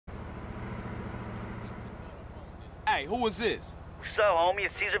Hey, who is this? What's up, homie?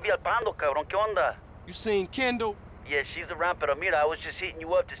 It's Cesar Villalpando, cabrón. ¿Qué onda? You seen Kendall? Yeah, she's around, pero mira, I was just hitting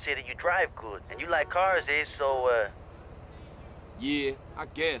you up to say that you drive good. And you like cars, eh? So, Yeah, I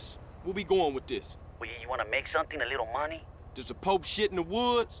guess. Where we going with this? well, you want to make something, a little money? Does the Pope shit in the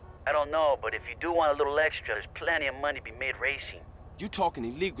woods? I don't know, but if you do want a little extra, there's plenty of money to be made racing. You talking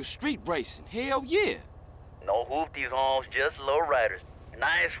illegal street racing? Hell yeah. No hoopties, homes, just low riders.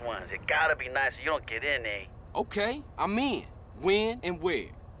 Nice ones. It gotta be nice so you don't get in, eh? Okay, I'm in. When and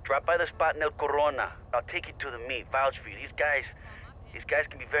where? Drop by the spot in El Corona. I'll take you to the meet, vouch for you. These guys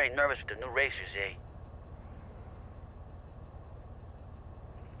can be very nervous with the new racers, eh?